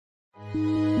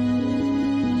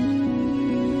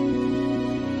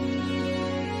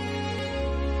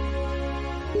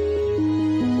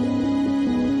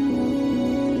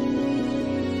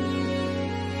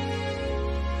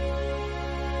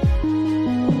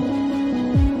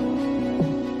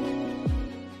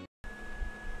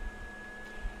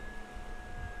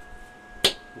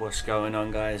What's going on,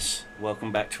 guys?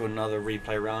 Welcome back to another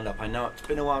replay roundup. I know it's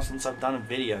been a while since I've done a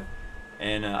video,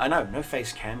 and I know, no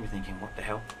face cam. You're thinking, what the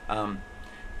hell?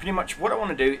 Pretty much what I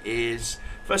want to do is,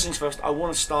 first things first, I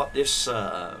want to start this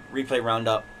replay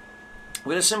roundup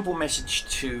with a simple message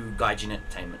to Gaijin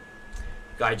Entertainment.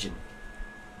 Gaijin,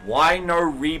 why no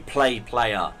replay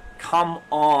player? Come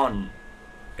on,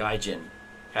 Gaijin.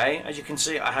 Okay, as you can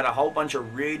see, I had a whole bunch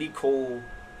of really cool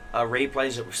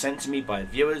replays that were sent to me by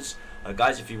viewers.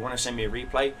 Guys, if you want to send me a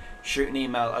replay, shoot an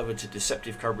email over to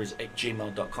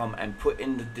Decptivecobras@gmail.com and put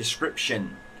in the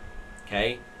description,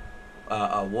 okay,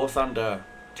 a War Thunder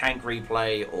tank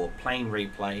replay or plane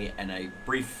replay and a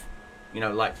brief,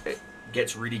 like it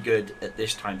gets really good at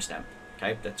this timestamp.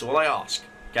 Okay, that's all I ask.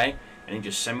 Okay, and then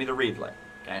just send me the replay.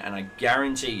 Okay, and I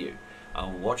guarantee you, I'll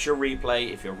watch your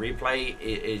replay. If your replay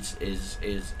is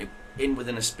in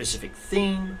within a specific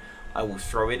theme, I will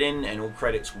throw it in, and all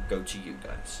credits will go to you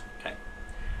guys. Okay.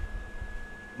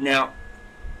 Now,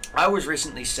 I was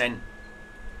recently sent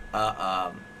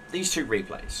these two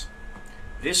replays.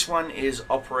 This one is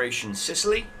Operation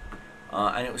Sicily,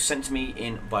 and it was sent to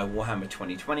me by Warhammer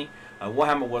 2020.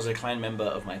 Warhammer was a clan member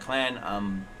of my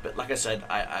clan, but like I said,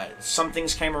 some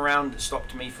things came around that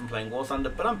stopped me from playing War Thunder,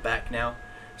 but I'm back now,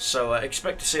 so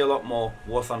expect to see a lot more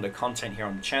War Thunder content here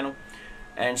on the channel.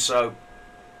 And so,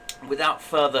 without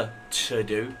further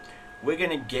ado, we're going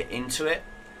to get into it.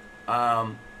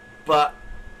 But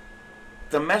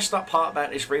the messed up part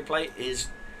about this replay is,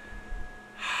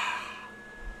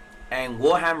 and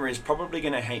Warhammer is probably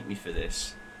going to hate me for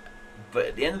this, but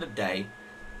at the end of the day,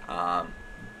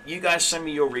 you guys send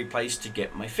me your replays to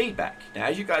get my feedback. Now,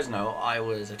 as you guys know, I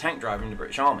was a tank driver in the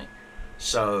British Army,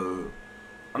 so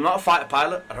I'm not a fighter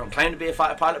pilot. I don't claim to be a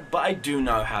fighter pilot, but I do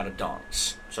know how to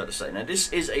dance, so to say. Now,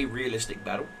 this is a realistic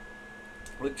battle.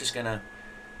 We're just going to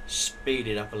speed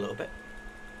it up a little bit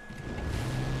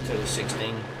to the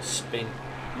 16 spin.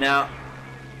 Now,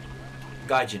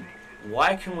 Gaijin,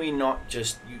 why can we not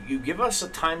just... You give us a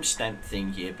timestamp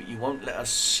thing here, but you won't let us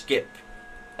skip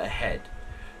ahead.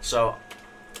 So,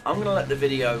 I'm going to let the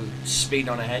video speed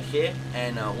on ahead here,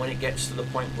 and when it gets to the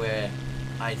point where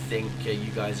I think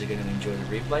you guys are going to enjoy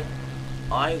the replay,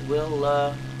 I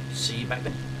will see you back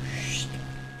then.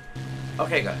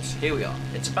 Okay guys, here we are.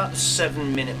 It's about the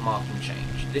 7-minute mark and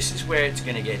change. This is where it's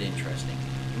going to get interesting.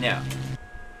 Now,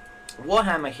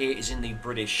 Warhammer here is in the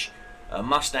British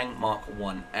Mustang Mark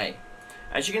 1A.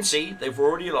 As you can see, they've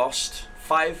already lost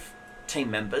 5 team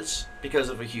members because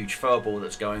of a huge furball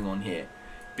that's going on here.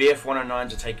 BF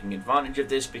 109s are taking advantage of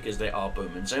this because they are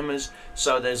boom and zoomers.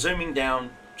 So they're zooming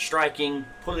down, striking,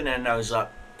 pulling their nose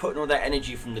up, putting all that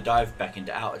energy from the dive back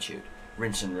into altitude.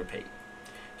 Rinse and repeat.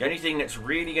 The only thing that's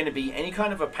really going to be any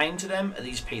kind of a pain to them are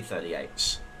these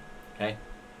P38s. Okay?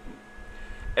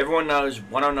 Everyone knows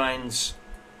 109s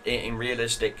in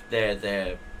realistic,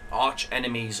 their arch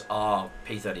enemies are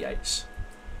P38s.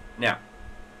 Now,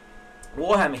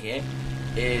 Warhammer here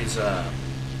is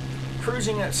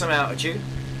cruising at some altitude.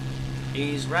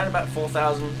 He's around about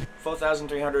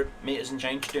 4,300 meters and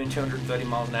change, doing 230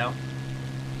 miles an hour.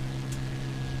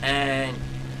 And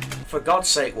for God's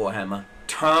sake, Warhammer,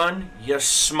 turn your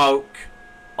smoke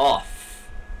off.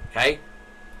 Okay?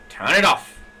 Turn it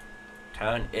off.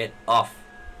 Turn it off.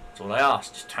 That's all I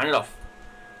ask. Just turn it off.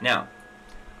 Now,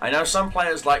 I know some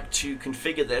players like to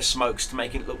configure their smokes to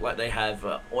make it look like they have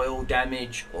oil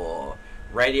damage or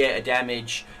radiator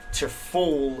damage to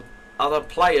fool other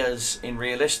players in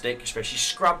realistic, especially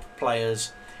scrub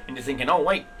players, into thinking, oh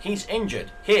wait, he's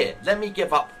injured. Here, let me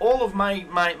give up all of my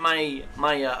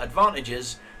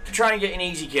advantages to try and get an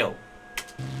easy kill.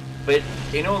 But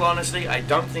in all honesty, I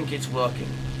don't think it's working.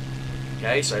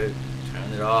 Okay, so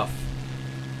turn it off.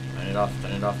 Turn it off,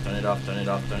 turn it off, turn it off, turn it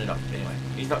off, turn it off. Anyway,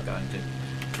 he's not going to.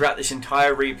 Throughout this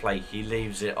entire replay, he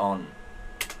leaves it on.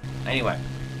 Anyway,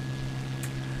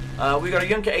 we got a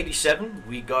Junker 87,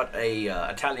 we got a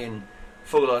Italian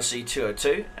Full RC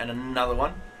 202, and another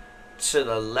one. To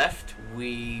the left,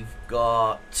 we've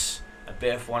got a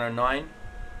BF 109.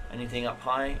 Anything up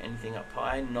high? Anything up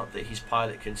high? Not that his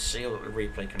pilot can see or that the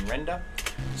replay can render.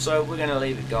 So we're going to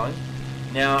leave it going.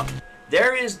 Now,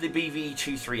 there is the BV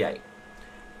 238.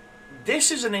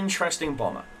 This is an interesting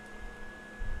bomber.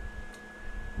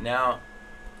 Now,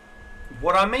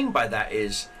 what I mean by that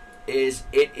is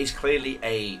it is clearly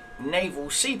a naval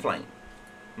seaplane.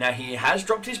 Now, he has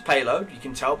dropped his payload. You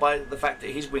can tell by the fact that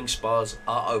his wing spars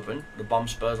are open. The bomb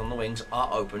spurs on the wings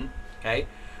are open. Okay,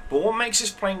 but what makes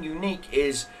this plane unique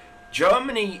is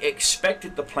Germany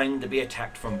expected the plane to be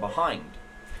attacked from behind.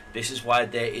 This is why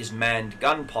there is manned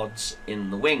gun pods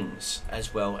in the wings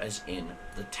as well as in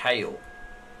the tail.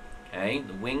 Okay,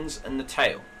 the wings and the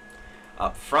tail.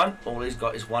 Up front, all he's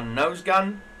got is one nose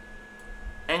gun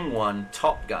and one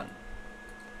top gun.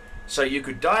 So you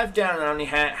could dive down and only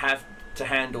have to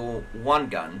handle one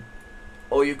gun,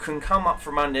 or you can come up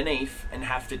from underneath and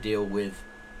have to deal with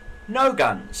no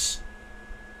guns.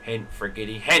 Hint,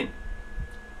 friggity hint.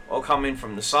 Or come in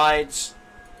from the sides,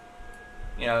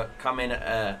 you know, come in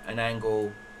at an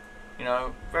angle, you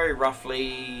know, very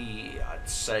roughly, I'd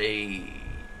say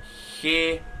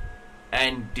here,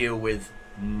 and deal with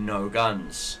no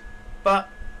guns. But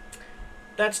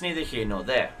that's neither here nor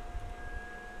there.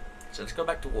 So let's go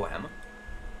back to Warhammer.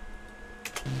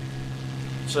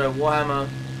 So Warhammer,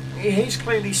 he's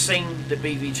clearly seen the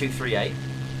BV238.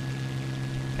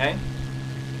 Okay?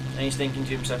 And he's thinking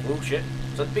to himself, oh shit.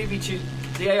 So the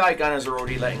the AI gunners are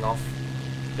already letting off.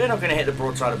 They're not going to hit the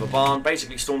broadside of a barn.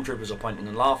 Basically, stormtroopers are pointing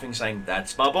and laughing, saying,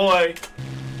 that's my boy.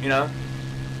 You know?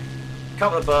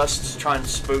 Couple of bursts, try and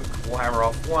spook Warhammer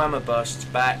off. Warhammer bursts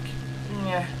back.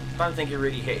 Yeah, don't think he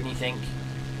really hit anything.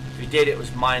 If he did, it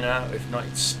was minor. If not,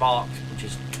 it sparked, which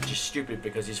is just stupid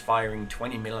because he's firing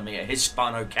 20mm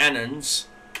Hispano cannons.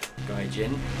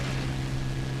 Gaijin.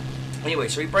 Anyway,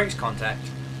 so he breaks contact.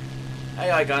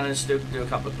 AI gunners still do a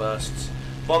couple of bursts.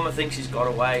 Bomber thinks he's got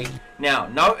away. Now,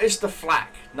 notice the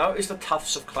flak. Notice the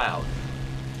tufts of cloud.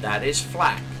 That is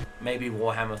flak. Maybe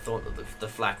Warhammer thought that the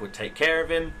flak would take care of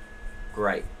him.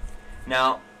 Great.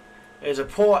 Now, there's a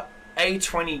poor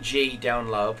A20G down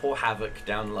low, poor Havoc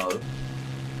down low.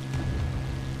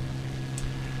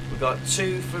 We've got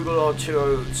two Fugolor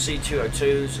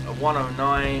C202s, a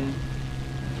 109.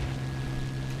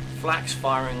 Flak's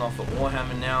firing off at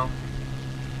Warhammer now.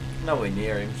 Nowhere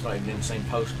near him, it's not even in the same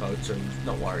postcode, so he's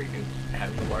not worried,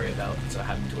 having to worry about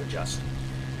having to adjust.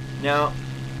 Now,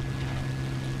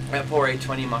 that poor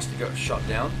A20 must have got shot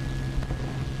down.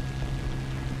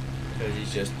 Because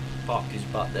he's just parked his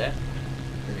butt there.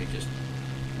 And he just,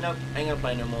 nope, ain't gonna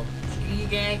play no more.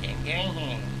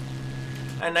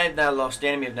 And they've now lost, the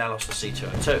enemy have now lost the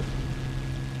C202.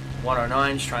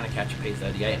 109's trying to catch a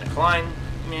P38 in a climb.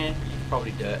 Yeah, you can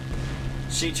probably do it.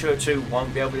 C202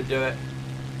 won't be able to do it.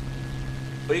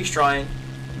 But he's trying.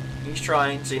 He's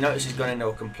trying. So you notice he's gone into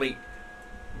a complete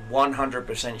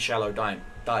 100% shallow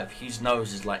dive. His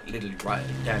nose is like literally right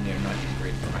down near 90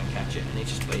 degrees to try and catch it. And he's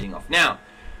just bleeding off. Now,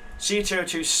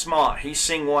 C202's smart. He's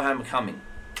seeing Warhammer coming.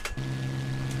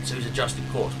 So he's adjusted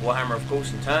course. Warhammer, of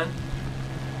course, in turn,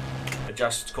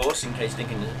 adjusts course in case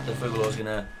thinking that the Fugolor's going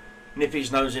to nip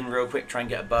his nose in real quick, try and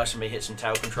get a burst and maybe hit some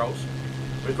tail controls.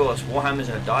 But of course, Warhammer's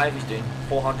in a dive. He's doing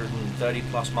 430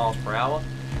 plus miles per hour.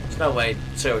 There's no way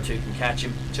 202 can catch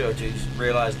him. 202's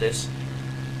realised this.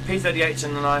 P38's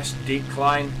in a nice deep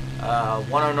climb.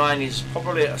 109 is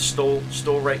probably at a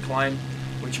stall rate climb,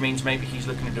 which means maybe he's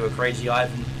looking to do a crazy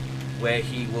Ivan, where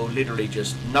he will literally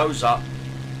just nose up,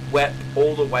 wet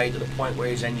all the way to the point where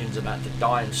his engine's about to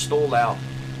die and stall out.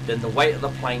 Then the weight of the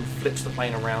plane flips the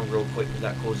plane around real quick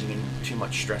without causing him too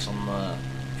much stress on the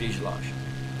fuselage.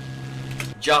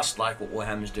 Just like what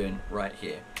Warhammer's doing right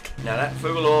here. Now that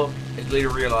Fugolor has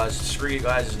literally realised, screw you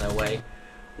guys, there's no way.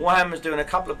 Warhammer's doing a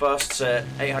couple of bursts at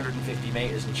 850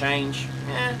 meters and change.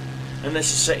 And this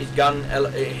has set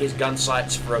his gun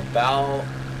sights for about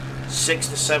 600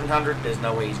 to 700. There's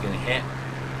no way he's going to hit.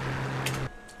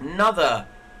 Another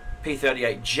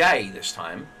P38J this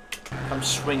time comes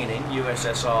swinging in.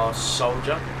 USSR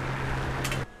soldier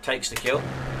takes the kill.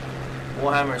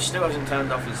 Warhammer still hasn't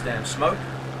turned off his damn smoke.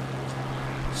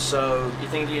 So you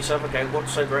think to yourself, okay,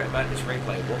 what's so great about this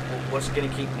replay? What's going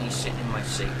to keep me sitting in my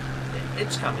seat?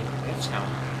 It's coming. It's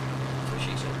coming. That's what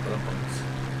she said. But I'm on this.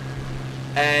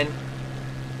 And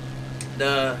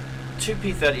the two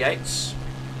P38s.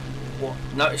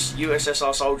 Notice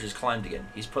USSR soldiers climbed again.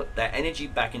 He's put their energy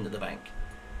back into the bank.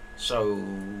 So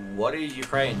what is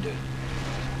Ukraine doing?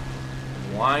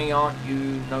 Why aren't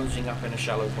you nosing up in a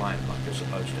shallow climb like you're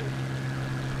supposed to?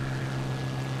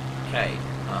 Okay.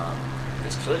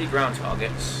 There's clearly ground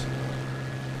targets.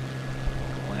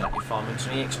 Why aren't you farming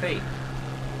some EXP?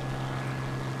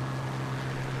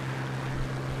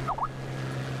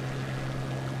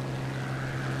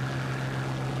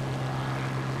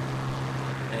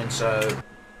 And so,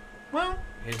 well,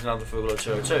 here's another Fugolor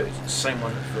 202. It's the same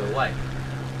one that flew away.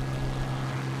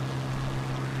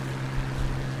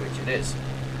 Which it is.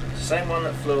 It's the same one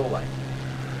that flew away.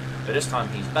 But this time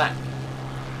he's back.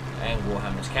 And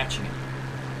Warhammer's catching him.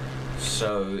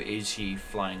 So, is he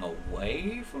flying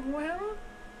away from Warhammer?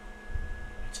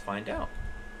 Let's find out.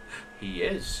 He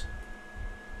is.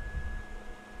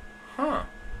 Huh.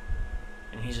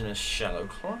 And he's in a shallow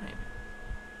climb.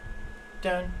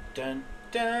 Dun, dun,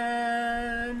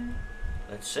 dun.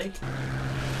 Let's see.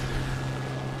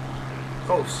 Of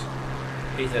course.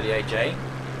 P-38J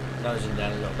nosing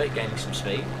down a little bit, gaining some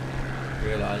speed,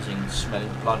 realising,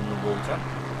 smelling blood in the water.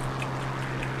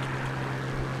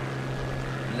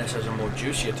 Unless there's a more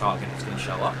juicier target that's going to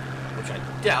show up, which I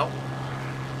doubt.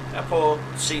 That poor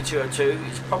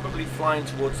C-202 is probably flying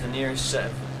towards the nearest set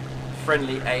of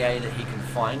friendly AA that he can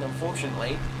find.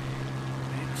 Unfortunately,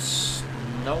 it's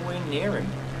nowhere near him.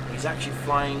 He's actually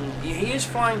flying, he is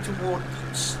flying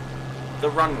towards the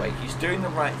runway. He's doing the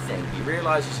right thing. He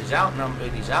realises he's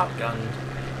outnumbered, he's outgunned,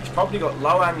 he's probably got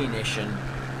low ammunition,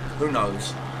 who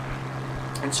knows.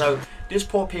 And so this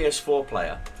poor PS4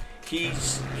 player,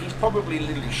 he's probably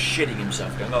literally shitting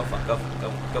himself, going, oh fuck, go,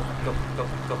 go, go, go, go,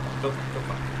 go, go, go,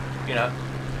 fuck, you know.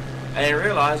 And he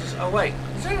realises, oh wait,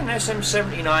 is that an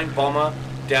SM-79 bomber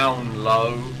down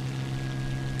low?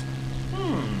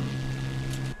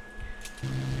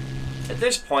 At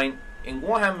this point, in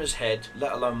Warhammer's head,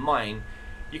 let alone mine,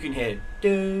 you can hear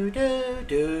do do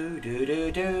do do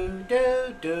do do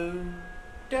do do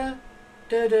da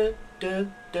da da da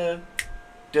da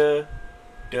da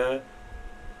da.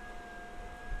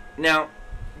 Now,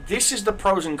 this is the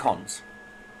pros and cons.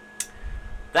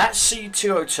 That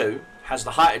C-202 has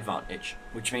the height advantage,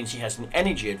 which means he has an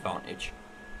energy advantage.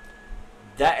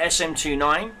 That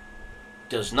SM-29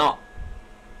 does not.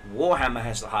 Warhammer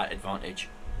has the height advantage.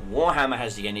 Warhammer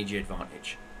has the energy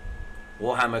advantage.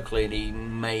 Warhammer clearly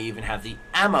may even have the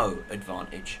ammo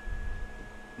advantage.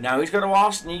 Now you've got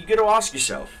to ask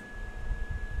yourself,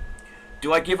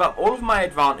 do I give up all of my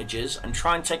advantages and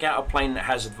try and take out a plane that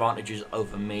has advantages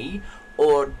over me,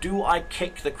 or do I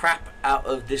kick the crap out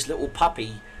of this little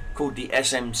puppy called the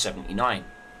SM-79?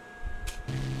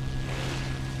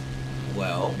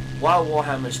 Well, while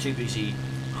Warhammer's too busy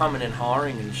humming and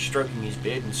hawing and stroking his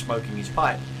beard and smoking his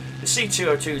pipe, the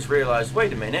C-202's realised,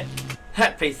 wait a minute,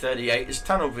 that P-38 is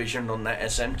tunnel visioned on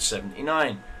that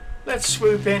SM-79. Let's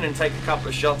swoop in and take a couple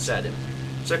of shots at him.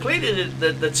 So clearly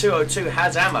the 202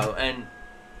 has ammo, and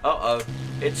uh-oh,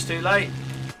 it's too late.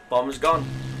 Bomber's gone.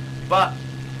 But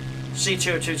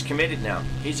C-202's committed now.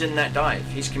 He's in that dive.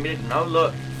 He's committed. No,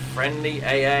 look, friendly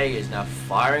AA is now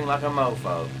firing like a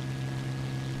mofo.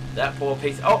 That poor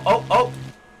oh!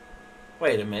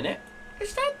 Wait a minute.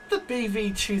 Is that the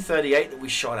BV-238 that we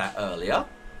shot at earlier?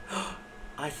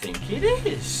 I think it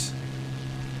is.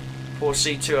 Poor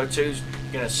C-202's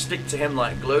going to stick to him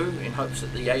like glue in hopes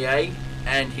that the AA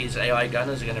and his AI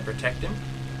gunners are going to protect him.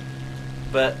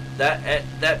 But that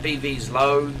BV's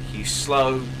low, he's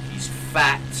slow, he's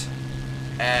fat,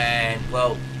 and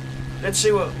well, let's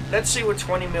see what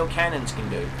 20mm cannons can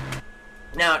do.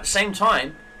 Now at the same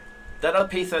time, that other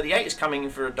P-38 is coming in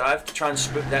for a dive to try and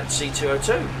spook that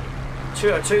C-202.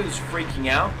 202's freaking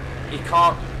out. He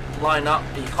can't line up,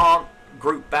 he can't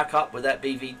group back up with that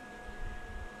BV.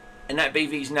 And that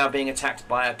BV is now being attacked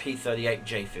by a P-38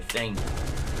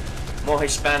 J-15. More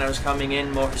Hispanos coming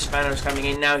in, more Hispanos coming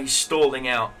in. Now he's stalling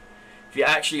out. If you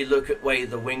actually look at where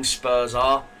the wing spurs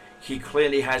are, he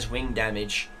clearly has wing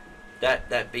damage.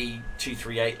 That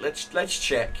B-238. Let's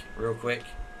check real quick.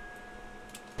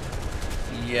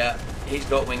 Yeah, he's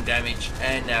got wing damage,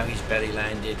 and now he's belly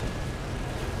landed.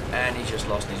 And he's just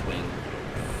lost his wing.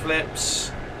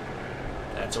 Flips.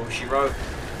 That's all she wrote.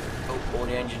 Oh, all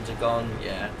the engines are gone.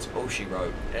 Yeah, that's all she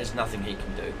wrote. There's nothing he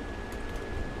can do.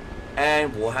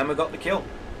 And Warhammer got the kill.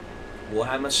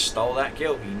 Warhammer stole that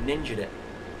kill. He ninja'd it.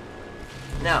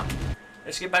 Now,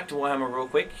 let's get back to Warhammer real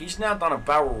quick. He's now done a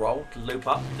barrel roll to loop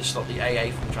up to stop the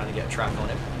AA from trying to get a trap on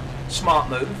him. Smart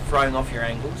move, throwing off your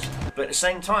angles. But at the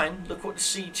same time, look what the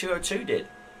C-202 did.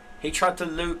 He tried to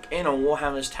loop in on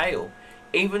Warhammer's tail,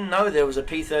 even though there was a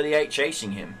P-38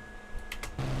 chasing him.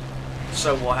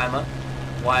 So Warhammer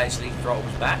wisely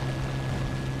throttles back,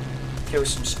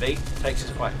 kills some speed, takes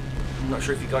us quite, I'm not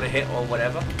sure if he got a hit or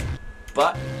whatever,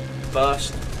 but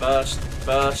burst, burst,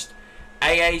 burst.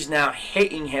 AA's now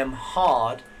hitting him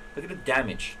hard. Look at the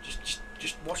damage.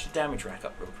 Just watch the damage rack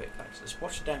up real quick, guys. Let's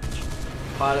watch the damage.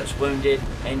 Pilot's wounded,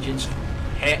 engines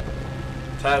hit,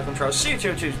 tail control.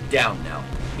 C-202's down now.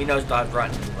 He knows dive right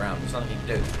into the ground. There's nothing he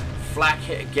can do. Flak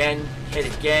hit again,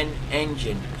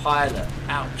 engine, pilot,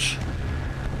 ouch.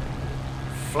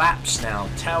 Flaps now,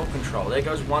 tail control. There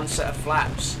goes one set of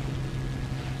flaps.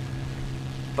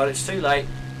 But it's too late.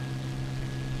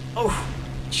 Oh,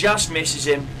 just misses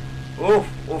him. Oof,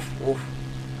 oof, oof.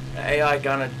 The AI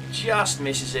gunner just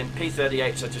misses him.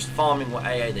 P-38s are just farming what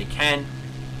AA they can.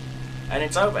 And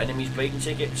it's over. Enemies bleeding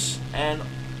tickets. And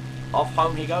off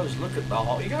home he goes. Look at the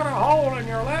hole. You got a hole in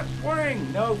your left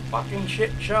wing. No fucking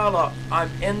shit, Sherlock.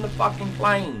 I'm in the fucking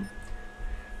plane.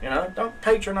 You know, don't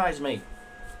patronize me.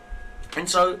 And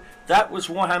so that was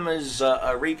Warhammer's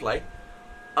replay.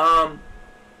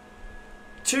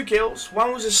 2 kills.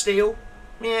 One was a steal.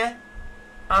 Yeah.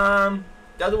 The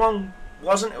other one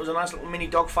wasn't. It was a nice little mini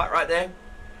dogfight right there.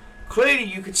 Clearly,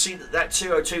 you could see that that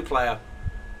 202 player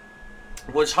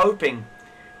was hoping.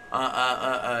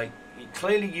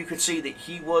 Clearly, you could see that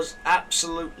he was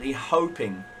absolutely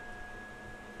hoping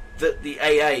that the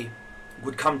AA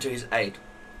would come to his aid.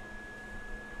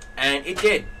 And it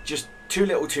did. Just too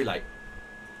little, too late.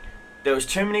 There was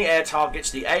too many air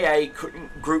targets. The AA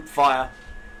couldn't group fire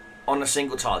on a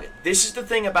single target. This is the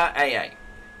thing about AA.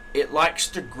 It likes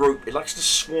to group, it likes to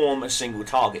swarm a single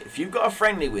target. If you've got a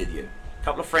friendly with you, a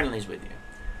couple of friendlies with you,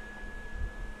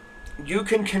 you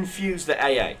can confuse the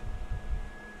AA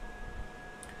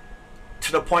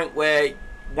to the point where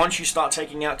once you start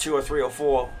taking out 2 or 3 or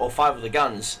 4 or 5 of the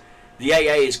guns, the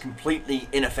AA is completely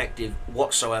ineffective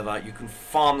whatsoever. You can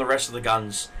farm the rest of the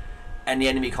guns and the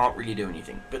enemy can't really do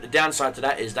anything. But the downside to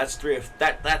that is that's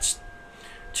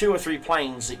 2 or 3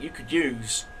 planes that you could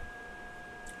use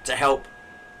to help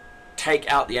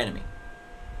take out the enemy.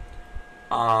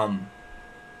 All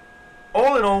in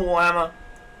all, Warhammer,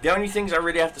 the only things I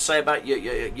really have to say about your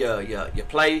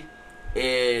play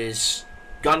is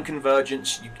gun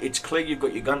convergence. It's clear you've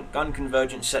got your gun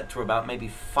convergence set to about maybe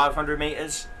 500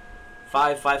 meters,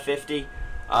 550.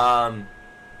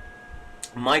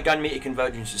 My gun meter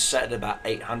convergence is set at about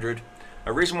 800.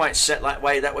 A reason why it's set that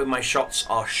way my shots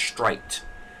are straight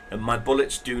and my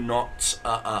bullets do not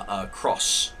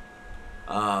cross.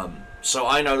 So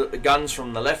I know that the guns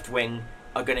from the left wing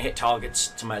are going to hit targets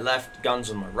to my left.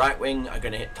 Guns on my right wing are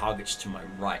going to hit targets to my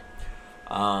right.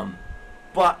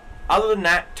 But other than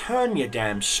that, turn your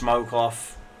damn smoke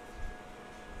off.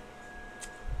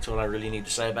 That's all I really need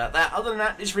to say about that. Other than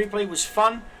that, this replay was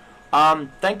fun.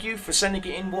 Thank you for sending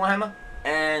it in, Warhammer.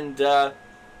 And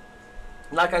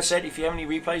like I said, if you have any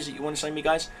replays that you want to send me,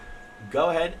 guys,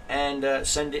 go ahead and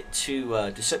send it to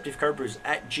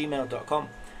Decptivecobras@gmail.com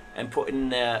and put in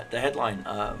the headline,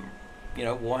 you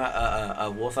know, War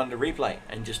Thunder replay,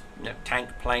 and just, you know,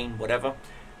 tank, plane, whatever,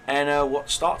 and what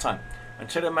start time.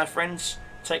 Until then, my friends,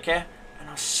 take care, and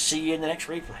I'll see you in the next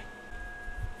replay.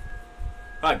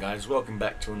 Hi guys, welcome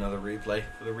back to another replay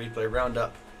for the Replay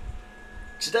Roundup.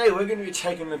 Today we're going to be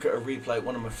taking a look at a replay of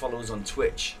one of my followers on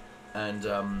Twitch, and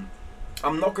I'm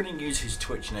not going to use his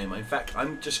Twitch name. In fact,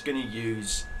 I'm just going to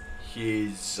use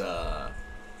his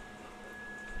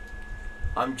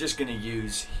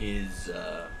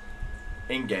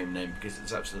in-game name because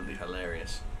it's absolutely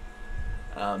hilarious.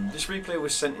 This replay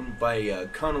was sent in by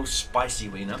Colonel Spicy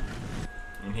Wiener,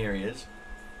 and here he is,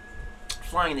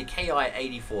 flying the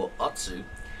Ki-84 Otsu.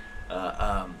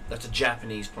 That's a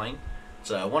Japanese plane.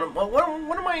 So one of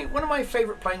my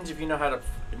favorite planes if you know how to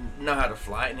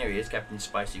fly it. And here he is, Captain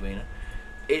Spicy Wiener.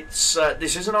 It's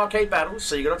this is an arcade battle,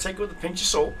 so you got to take it with a pinch of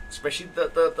salt, especially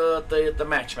the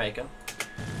matchmaker.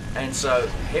 And so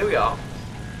here we are.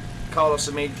 Carlos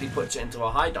immediately puts it into a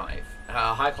high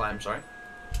climb. Sorry.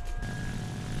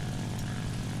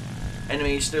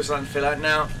 Enemy is still starting to fill out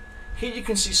now. Here you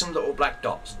can see some little black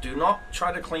dots. Do not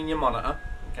try to clean your monitor.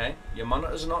 Okay, your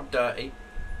monitor's not dirty.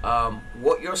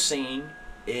 What you're seeing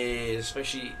is,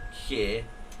 especially here,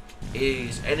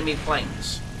 is enemy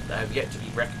planes that have yet to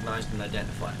be recognized and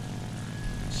identified.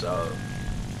 So,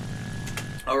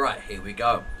 alright, here we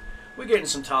go. We're getting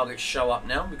some targets show up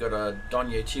now. We've got a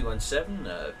Donye 217,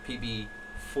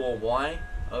 PB4Y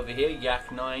over here,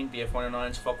 Yak 9,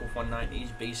 BF109s, Focke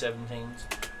 190s, B17s.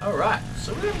 Alright,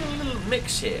 so we're having a little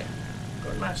mix here.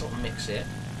 Got a nice little mix here.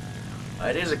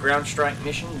 It is a ground strike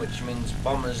mission, which means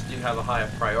bombers do have a higher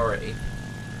priority.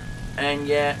 And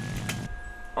yet,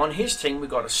 on his team, we've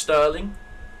got a Sterling,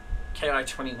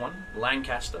 Ki-21,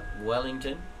 Lancaster,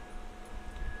 Wellington,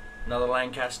 another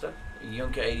Lancaster, a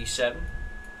Junker 87.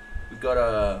 We've got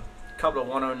a couple of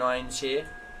 109s here.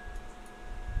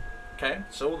 Okay,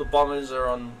 so all the bombers are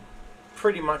on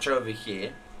pretty much over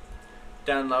here.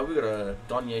 Down low, we've got a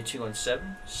Donye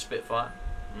 217, Spitfire.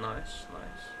 Nice,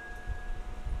 nice.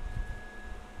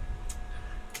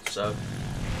 So,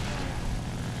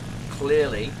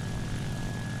 clearly,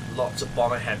 lots of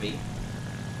bomber heavy.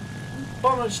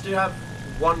 Bombers do have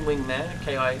one wing there,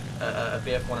 a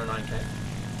BF109K.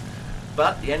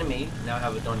 But the enemy now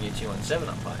have a Donye 217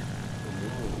 up high.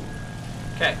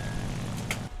 Ooh. Okay.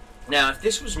 Now, if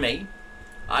this was me,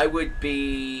 I would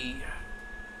be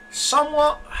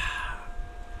somewhat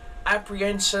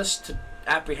apprehensive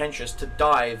to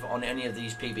dive on any of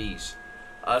these PBs.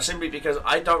 Simply because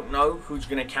I don't know who's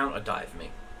going to counter dive me.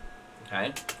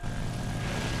 Okay?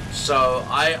 So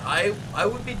I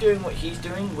would be doing what he's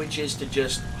doing, which is to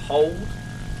just hold,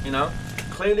 you know.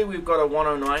 Clearly we've got a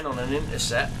 109 on an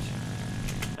intercept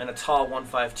and a TAR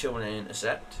 152 on an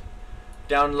intercept.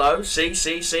 Down low, see,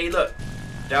 look.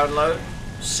 Down low,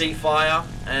 see fire,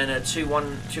 and a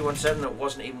 217 that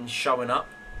wasn't even showing up.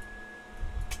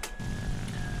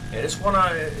 Yeah, this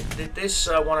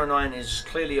 109 is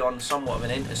clearly on somewhat of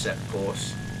an intercept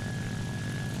course.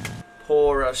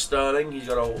 Poor Sterling, he's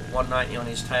got a 190 on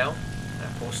his tail.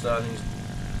 That poor Sterling's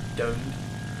domed.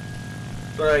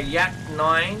 Got a Yak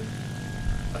 9.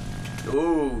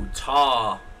 Ooh,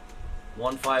 tar.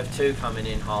 152 coming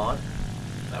in hard.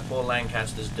 That poor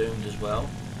Lancaster's doomed as well.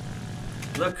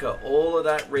 Look at all of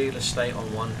that real estate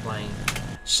on one plane.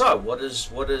 So, what does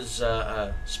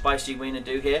Spicy Wiener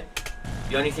do here?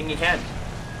 The only thing he can.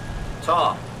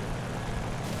 Tar.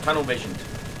 Tunnel visioned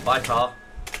by Tar.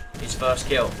 His first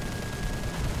kill.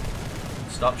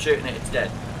 Stop shooting it, it's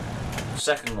dead.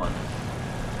 Second one.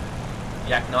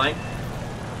 Yak 9.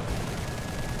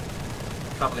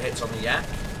 Couple of hits on the Yak.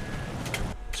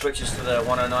 Switches to the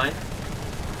 109.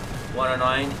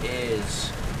 109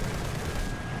 is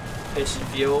piss and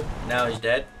fuel. Now he's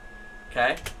dead.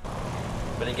 Okay.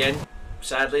 But again,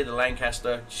 sadly, the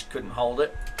Lancaster just couldn't hold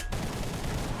it.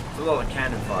 It's a lot of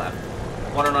cannon fire.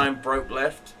 109 broke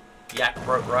left. Yak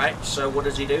broke right. So what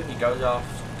does he do? He goes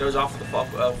after the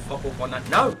Focke-Wulf 109.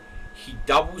 No! He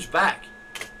doubles back.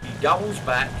 He doubles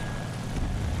back.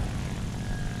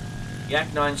 Yak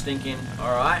 9's thinking,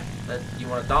 alright, you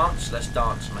want to dance? Let's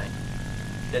dance, mate.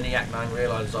 Then the Yak 9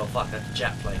 realises, oh fuck, that's a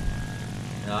Jap plane.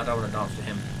 No, I don't want to dance with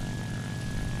him.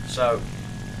 So,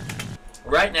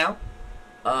 right now,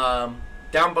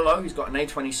 down below, he's got an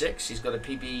A26, he's got a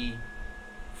PB4Y,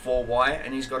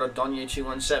 and he's got a Dongye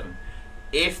 217.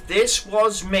 If this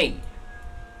was me,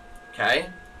 okay,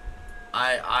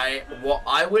 what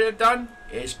I would have done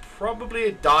is probably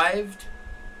have dived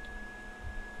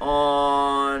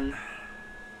on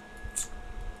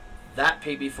that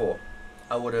PB4.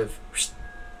 I would have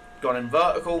gone in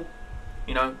vertical,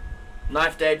 you know,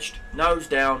 knifed edged, nose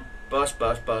down, burst,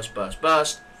 burst, burst, burst,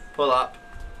 burst, pull up,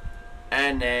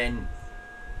 and then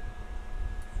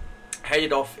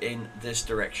headed off in this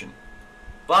direction.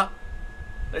 But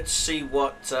let's see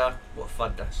what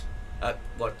FUD does.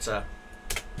 What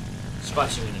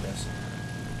Spicy Wiener does.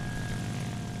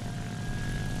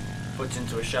 Puts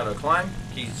into a shallow climb,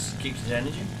 keeps his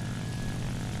energy.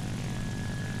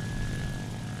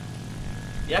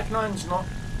 Yak 9's not.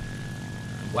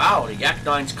 Wow, the Yak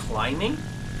 9's climbing?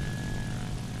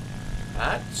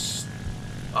 That's.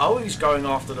 Oh, he's going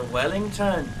after the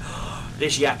Wellington.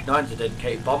 This Yak 9's a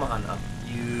dedicated bomber hunter.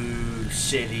 You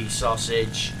silly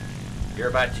sausage. You're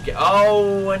about to get.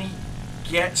 Oh, and he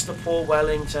gets the poor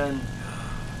Wellington.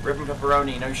 Rib and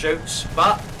pepperoni, no shoots.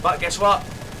 But guess what?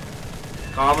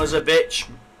 Karma's a bitch.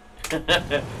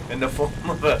 in the form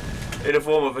of a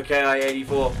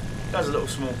KI-84. Does a little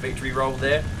small victory roll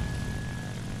there.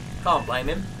 Can't blame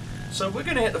him. So we're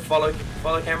going to hit the follow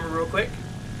camera real quick.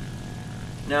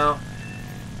 Now,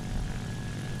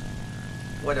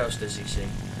 what else does he see?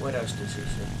 What else does he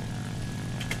see?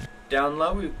 Down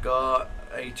low we've got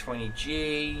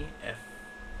A20G,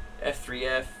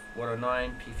 F3F,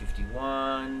 109,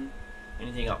 P51.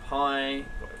 Anything up high?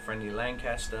 Got a friendly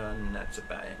Lancaster, and that's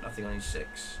about it. Nothing on his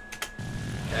 6.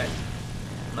 Okay.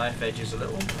 Knife edges a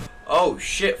little. Oh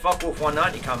shit, Focke-Wulf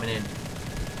 190 coming in.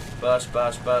 Burst,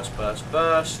 burst, burst, burst,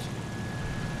 burst.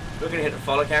 We're going to hit the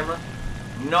follow camera.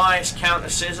 Nice counter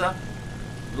scissor.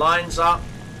 Lines up.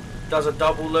 Does a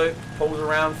double loop. Pulls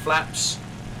around, flaps.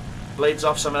 Bleeds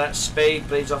off some of that speed.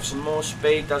 Bleeds off some more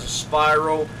speed. Does a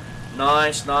spiral.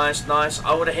 Nice, nice, nice.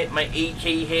 I would have hit my E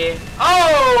key here.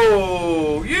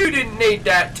 Oh! You didn't need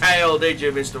that tail, did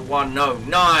you, Mr.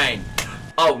 109?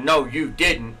 Oh, no, you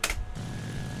didn't.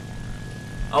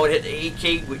 I would hit the E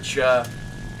key, which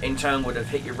in turn would have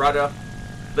hit your rudder,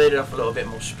 bleed off a little bit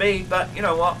more speed, but you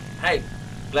know what? Hey,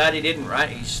 glad he didn't, right?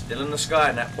 He's still in the sky,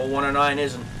 and that poor 109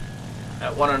 isn't.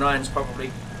 That 109's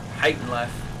probably hating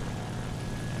life.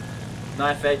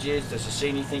 Knife edges, does he see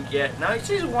anything yet? No, he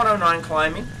sees a 109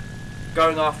 climbing,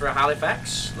 going after a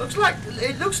Halifax.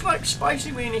 It looks like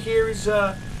Spicy Wiener here is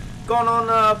gone on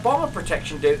bomber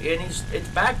protection duty, and it's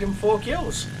bagged him 4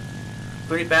 kills.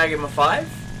 Could he bag him a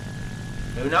 5?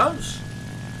 Who knows?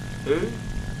 Who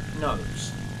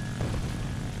knows?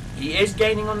 He is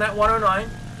gaining on that 109,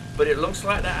 but it looks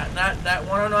like that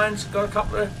 109's got a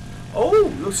couple of.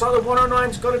 Oh, looks like the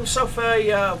 109's got himself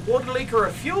a water leak or a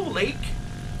fuel leak.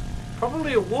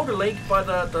 Probably a water leak by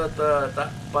the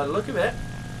look of it.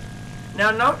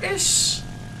 Now notice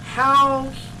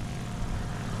how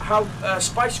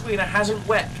Spicy Wiener hasn't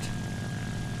wept.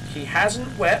 He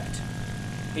hasn't wept.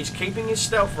 He's keeping his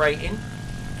stealth rating.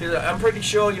 I'm pretty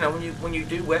sure, you know, when you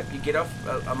do wep, you get off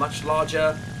a much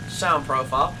larger sound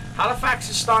profile. Halifax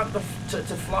is starting to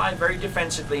fly very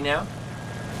defensively now.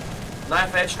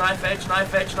 Knife edge, knife edge,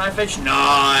 knife edge, knife edge.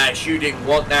 Nice! You didn't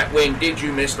want that wing, did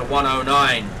you, Mr.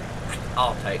 109?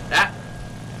 I'll take that.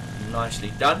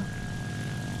 Nicely done.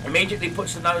 Immediately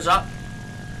puts the nose up.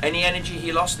 Any energy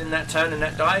he lost in that turn and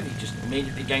that dive, he just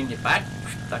immediately gained it back.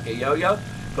 Like a yo-yo.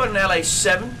 Got an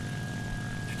LA7.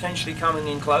 Potentially coming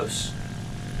in close.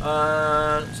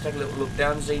 Let's take a little look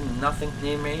down. See nothing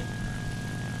near me.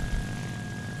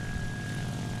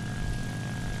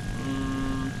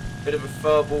 Bit of a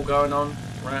fur ball going on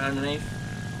right underneath.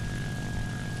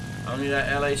 Only that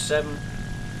LA7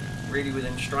 really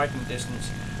within striking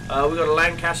distance. We've got a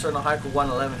Lancaster and a Heikel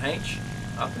 111H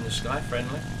up in the sky,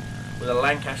 friendly. With a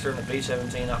Lancaster and a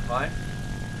B-17 up high.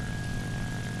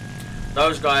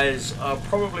 Those guys are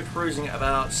probably cruising at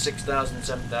about 6,000,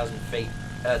 7,000 feet,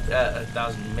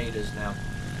 1,000 meters now.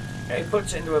 Okay,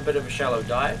 puts it into a bit of a shallow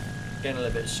dive, getting a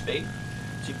little bit of speed.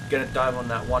 So you're going to dive on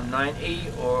that 190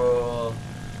 or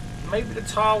maybe the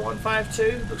TAR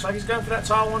 152. Looks like he's going for that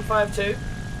TAR 152.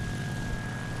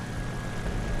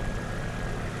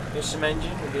 Here's some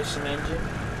engine, here's some engine.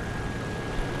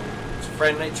 It's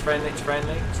friendly, it's friendly, it's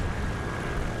friendly.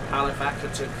 Halifax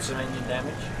took some engine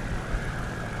damage.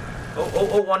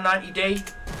 Oh, 190D.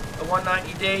 A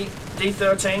 190D.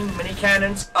 D13, mini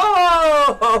cannons.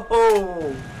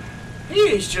 Oh! He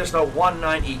is just a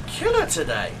 190 killer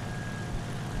today.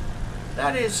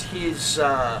 That is his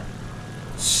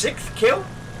 6th kill.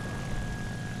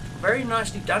 Very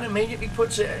nicely done. Immediately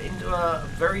puts it into a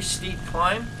very steep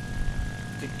climb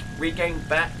to regain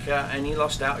back any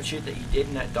lost altitude that he did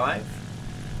in that dive.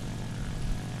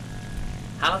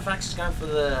 Halifax is going for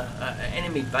the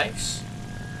enemy base.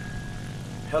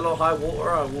 Hell or high water,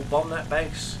 I will bomb that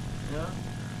base. You know?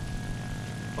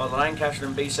 While the Lancaster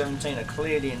and B-17 are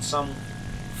clearly in some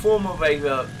form of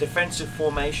a defensive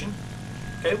formation.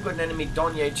 Okay, we've got an enemy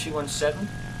Donye 217.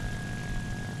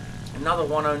 Another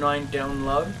 109 down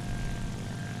low.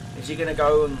 Is he going to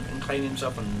go and claim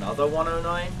himself another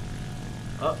 109?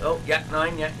 Oh, Yak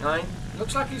 9, Yak 9.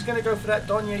 Looks like he's going to go for that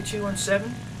Donye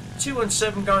 217.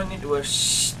 217 going into a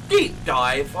steep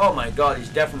dive. Oh my god, he's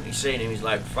definitely seen him. He's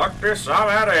like, fuck this, I'm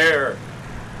out of here.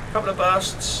 Couple of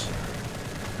bursts.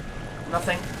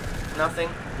 Nothing. Nothing.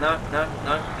 No.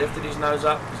 Lifted his nose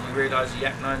up because he realised the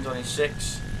Yak 9's on his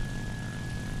 6.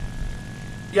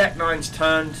 Yak 9's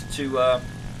turned to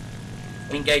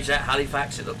engage that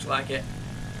Halifax, it looks like it.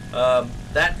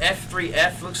 That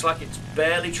F3F looks like it's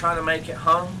barely trying to make it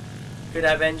home. Could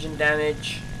have engine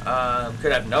damage.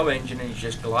 Could have no engine and he's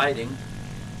just gliding.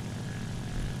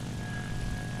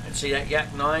 And see that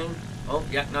Yak 9. Oh,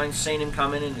 Yak 9's seen him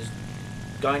coming and is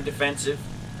going defensive.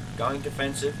 Going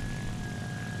defensive.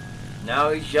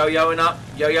 Now he's yo-yoing up.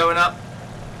 Yo-yoing up.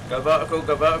 Go vertical,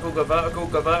 go vertical, go vertical,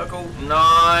 go vertical.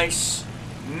 Nice.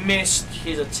 Missed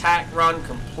his attack run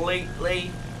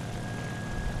completely.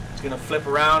 He's going to flip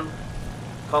around.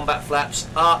 Combat flaps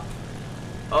up.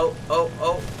 Oh.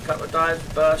 Couple of dives.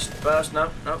 Burst. No.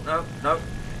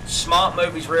 Smart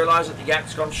move. He's realised that the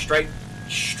Yak's gone straight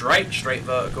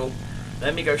vertical.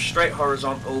 Let me go straight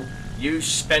horizontal. You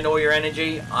spend all your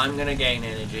energy. I'm going to gain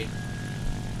energy.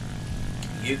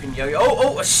 You can yo-yo.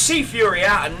 Oh, a Sea Fury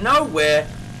out of nowhere.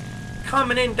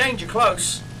 Coming in danger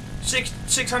close.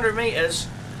 600 meters.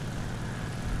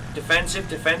 Defensive.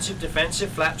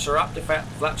 Flaps are up.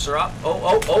 Flaps are up.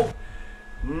 Oh.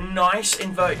 Nice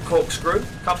inverted corkscrew.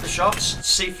 Couple of shots.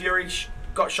 Sea Fury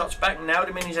got shots back. Nailed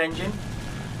him in his engine.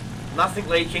 Nothing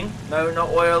leaking. No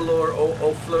oil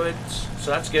or fluids. So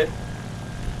that's good.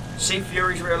 Sea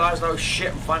Fury's realised, oh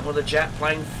shit, I'm fighting with a jet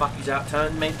plane. Fuck, he's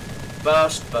outturned me.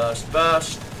 Burst.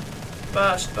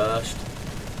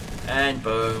 And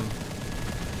boom.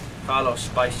 Carlos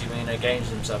Spicy Reno gains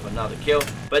himself another kill.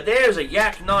 But there's a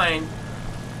Yak 9.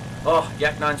 Oh,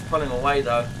 Yak 9's pulling away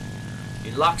though.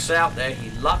 He lucks out there.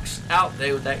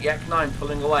 With that Yak 9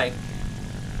 pulling away.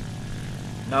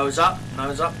 Nose up.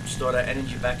 Store that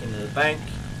energy back into the bank.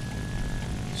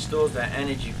 Stores that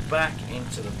energy back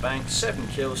into the bank. 7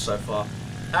 kills so far.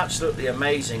 Absolutely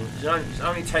amazing. He's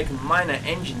only taken minor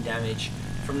engine damage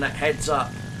from that heads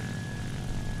up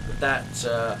with that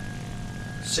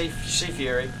Sea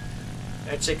Fury.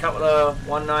 I'd say a couple of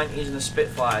 190s and a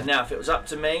Spitfire. Now, if it was up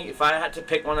to me, if I had to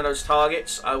pick one of those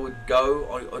targets, I would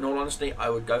go. In all honesty, I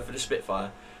would go for the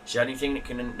Spitfire. It's the only thing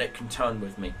that can turn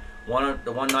with me. The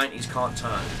 190s can't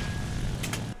turn.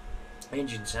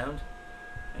 Engine sound.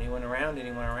 Anyone around?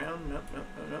 Nope.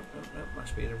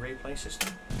 Must be the replay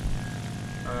system.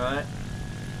 Alright.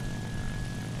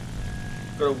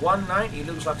 Got a 190,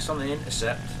 looks like something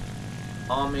intercept.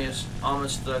 Armor's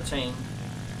 13.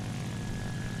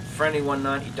 Friendly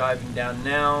 190 diving down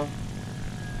now.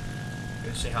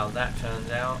 Let's see how that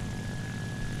turns out.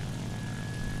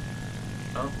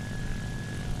 Oh,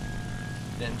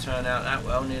 didn't turn out that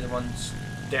well. Neither one's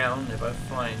down. They're both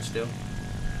flying still.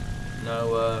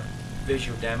 No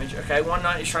visual damage. Okay,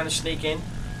 190 is trying to sneak in.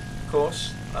 Of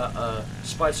course,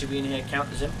 Spicy Wiener here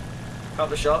counters him.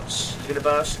 Couple of shots. He's gonna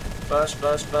burst. Burst,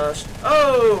 burst, burst.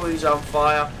 Oh, he's on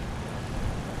fire.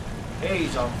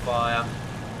 He's on fire.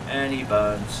 And he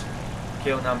burns.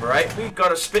 Kill number 8. We've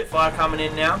got a Spitfire coming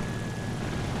in now.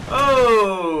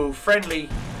 Oh, friendly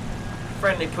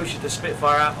pushes the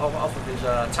Spitfire out off of his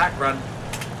attack run.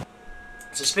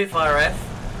 It's a Spitfire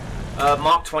F,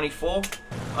 Mark 24.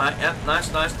 Alright, yep, nice.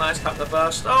 Couple of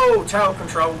bursts. Oh, tower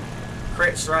control.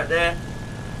 Crits right there.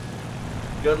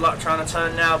 Good luck trying to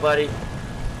turn now, buddy.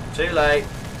 Too late.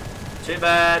 Too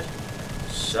bad.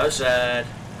 So sad.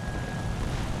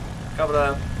 Couple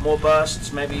of more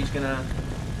bursts. Maybe he's gonna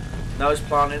nose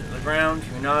plant into the ground.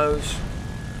 Who knows?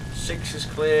 6 is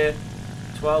clear.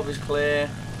 12 is clear.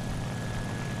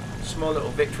 Small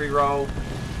little victory roll.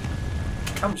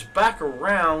 Comes back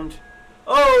around.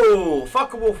 Oh!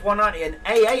 Focke-Wulf 190 and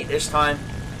A8 this time.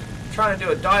 Trying to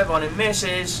do a dive on him.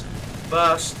 Misses.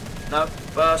 Burst. No.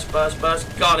 Burst, burst,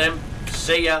 burst. Got him.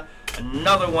 See ya.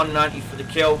 Another 190 for the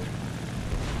kill.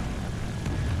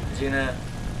 Is he going to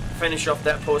finish off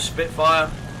that poor Spitfire?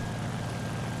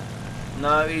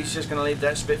 No, he's just going to leave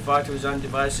that Spitfire to his own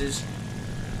devices.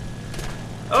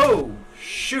 Oh!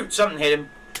 Shoot, something hit him.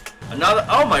 Another,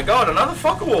 oh my god, another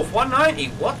Focke-Wulf 190.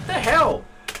 What the hell?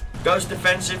 Goes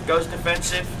defensive, goes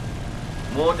defensive.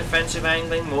 More defensive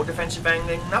angling, more defensive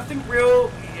angling. Nothing real.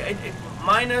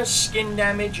 Minor skin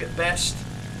damage at best.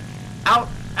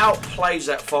 Outplays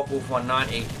that Focke-Wulf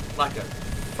 190 like a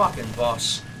fucking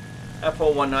boss. That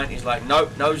poor 190 is like,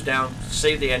 nope, nose down,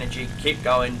 save the energy, keep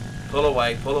going, pull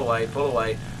away, pull away, pull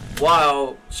away.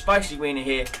 While Spicy Wiener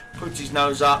here puts his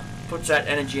nose up, puts that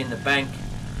energy in the bank,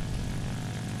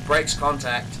 breaks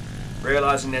contact,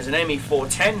 realizing there's an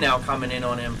ME410 now coming in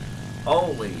on him.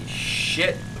 Holy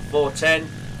shit, 410.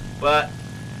 But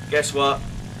guess what?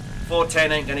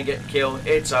 410 ain't gonna get the kill.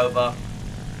 It's over.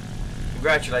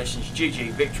 Congratulations, GG,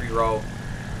 victory roll.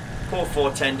 Poor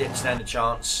 410 didn't stand a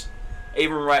chance.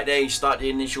 Even right there, he started the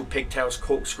initial pigtails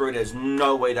corkscrew. There's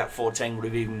no way that 410 would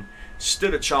have even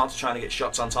stood a chance trying to get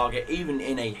shots on target, even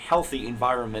in a healthy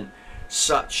environment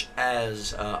such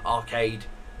as arcade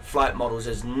flight models.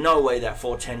 There's no way that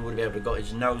 410 would have been able to got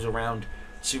his nose around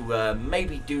to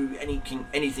maybe do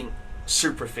anything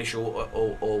superficial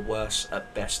or worse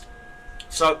at best.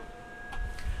 So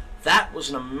that was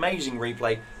an amazing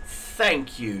replay.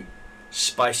 Thank you,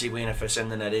 Spicy Wiener, for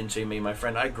sending that in to me, my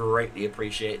friend. I greatly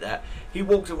appreciate that. He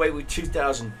walked away with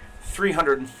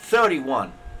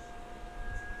 2,331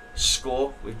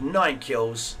 score with 9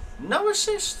 kills, no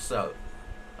assists though.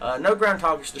 No ground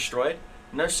targets destroyed,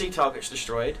 no sea targets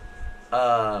destroyed,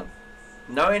 no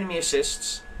enemy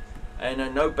assists,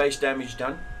 and no base damage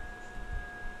done,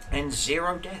 and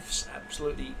 0 deaths.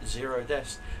 Absolutely 0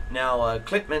 deaths. Now,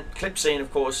 clip scene,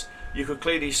 of course, you could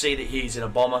clearly see that he's in a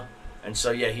bomber, and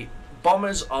so yeah,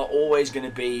 bombers are always going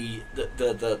to be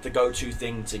the go-to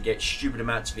thing to get stupid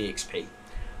amounts of EXP,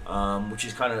 which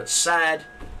is kind of sad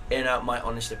in my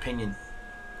honest opinion.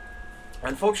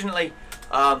 Unfortunately,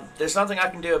 there's nothing I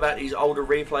can do about these older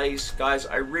replays, guys.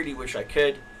 I really wish I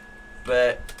could,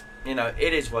 but you know,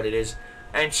 it is what it is.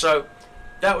 And so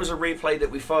that was a replay that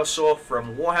we first saw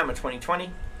from Warhammer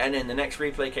 2020, and then the next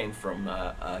replay came from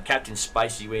Captain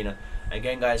Spicy Wiener.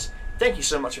 Again, guys, thank you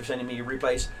so much for sending me your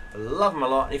replays. I love them a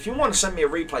lot. And if you want to send me a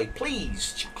replay,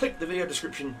 please click the video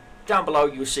description down below.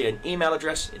 You'll see an email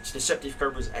address. It's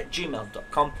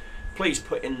Decptivecobras@gmail.com. Please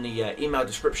put in the email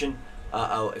description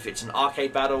if it's an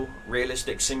arcade battle,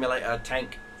 realistic simulator,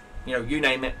 tank, you know, you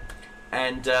name it,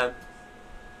 and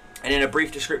in a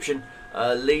brief description,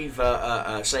 leave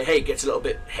say, hey, it gets a little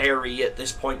bit hairy at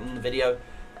this point in the video,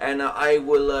 and I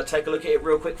will take a look at it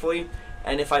real quick for you.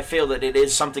 And if I feel that it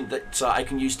is something that I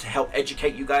can use to help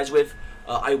educate you guys with,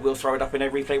 I will throw it up in a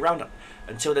replay roundup.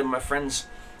 Until then, my friends,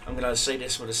 I'm going to say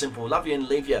this with a simple love you and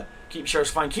leave you. Keep your shares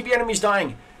fine. Keep your enemies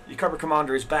dying. Your Cobra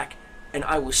Commander is back. And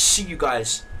I will see you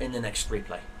guys in the next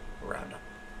replay roundup.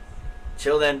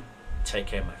 Till then, take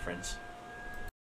care, my friends.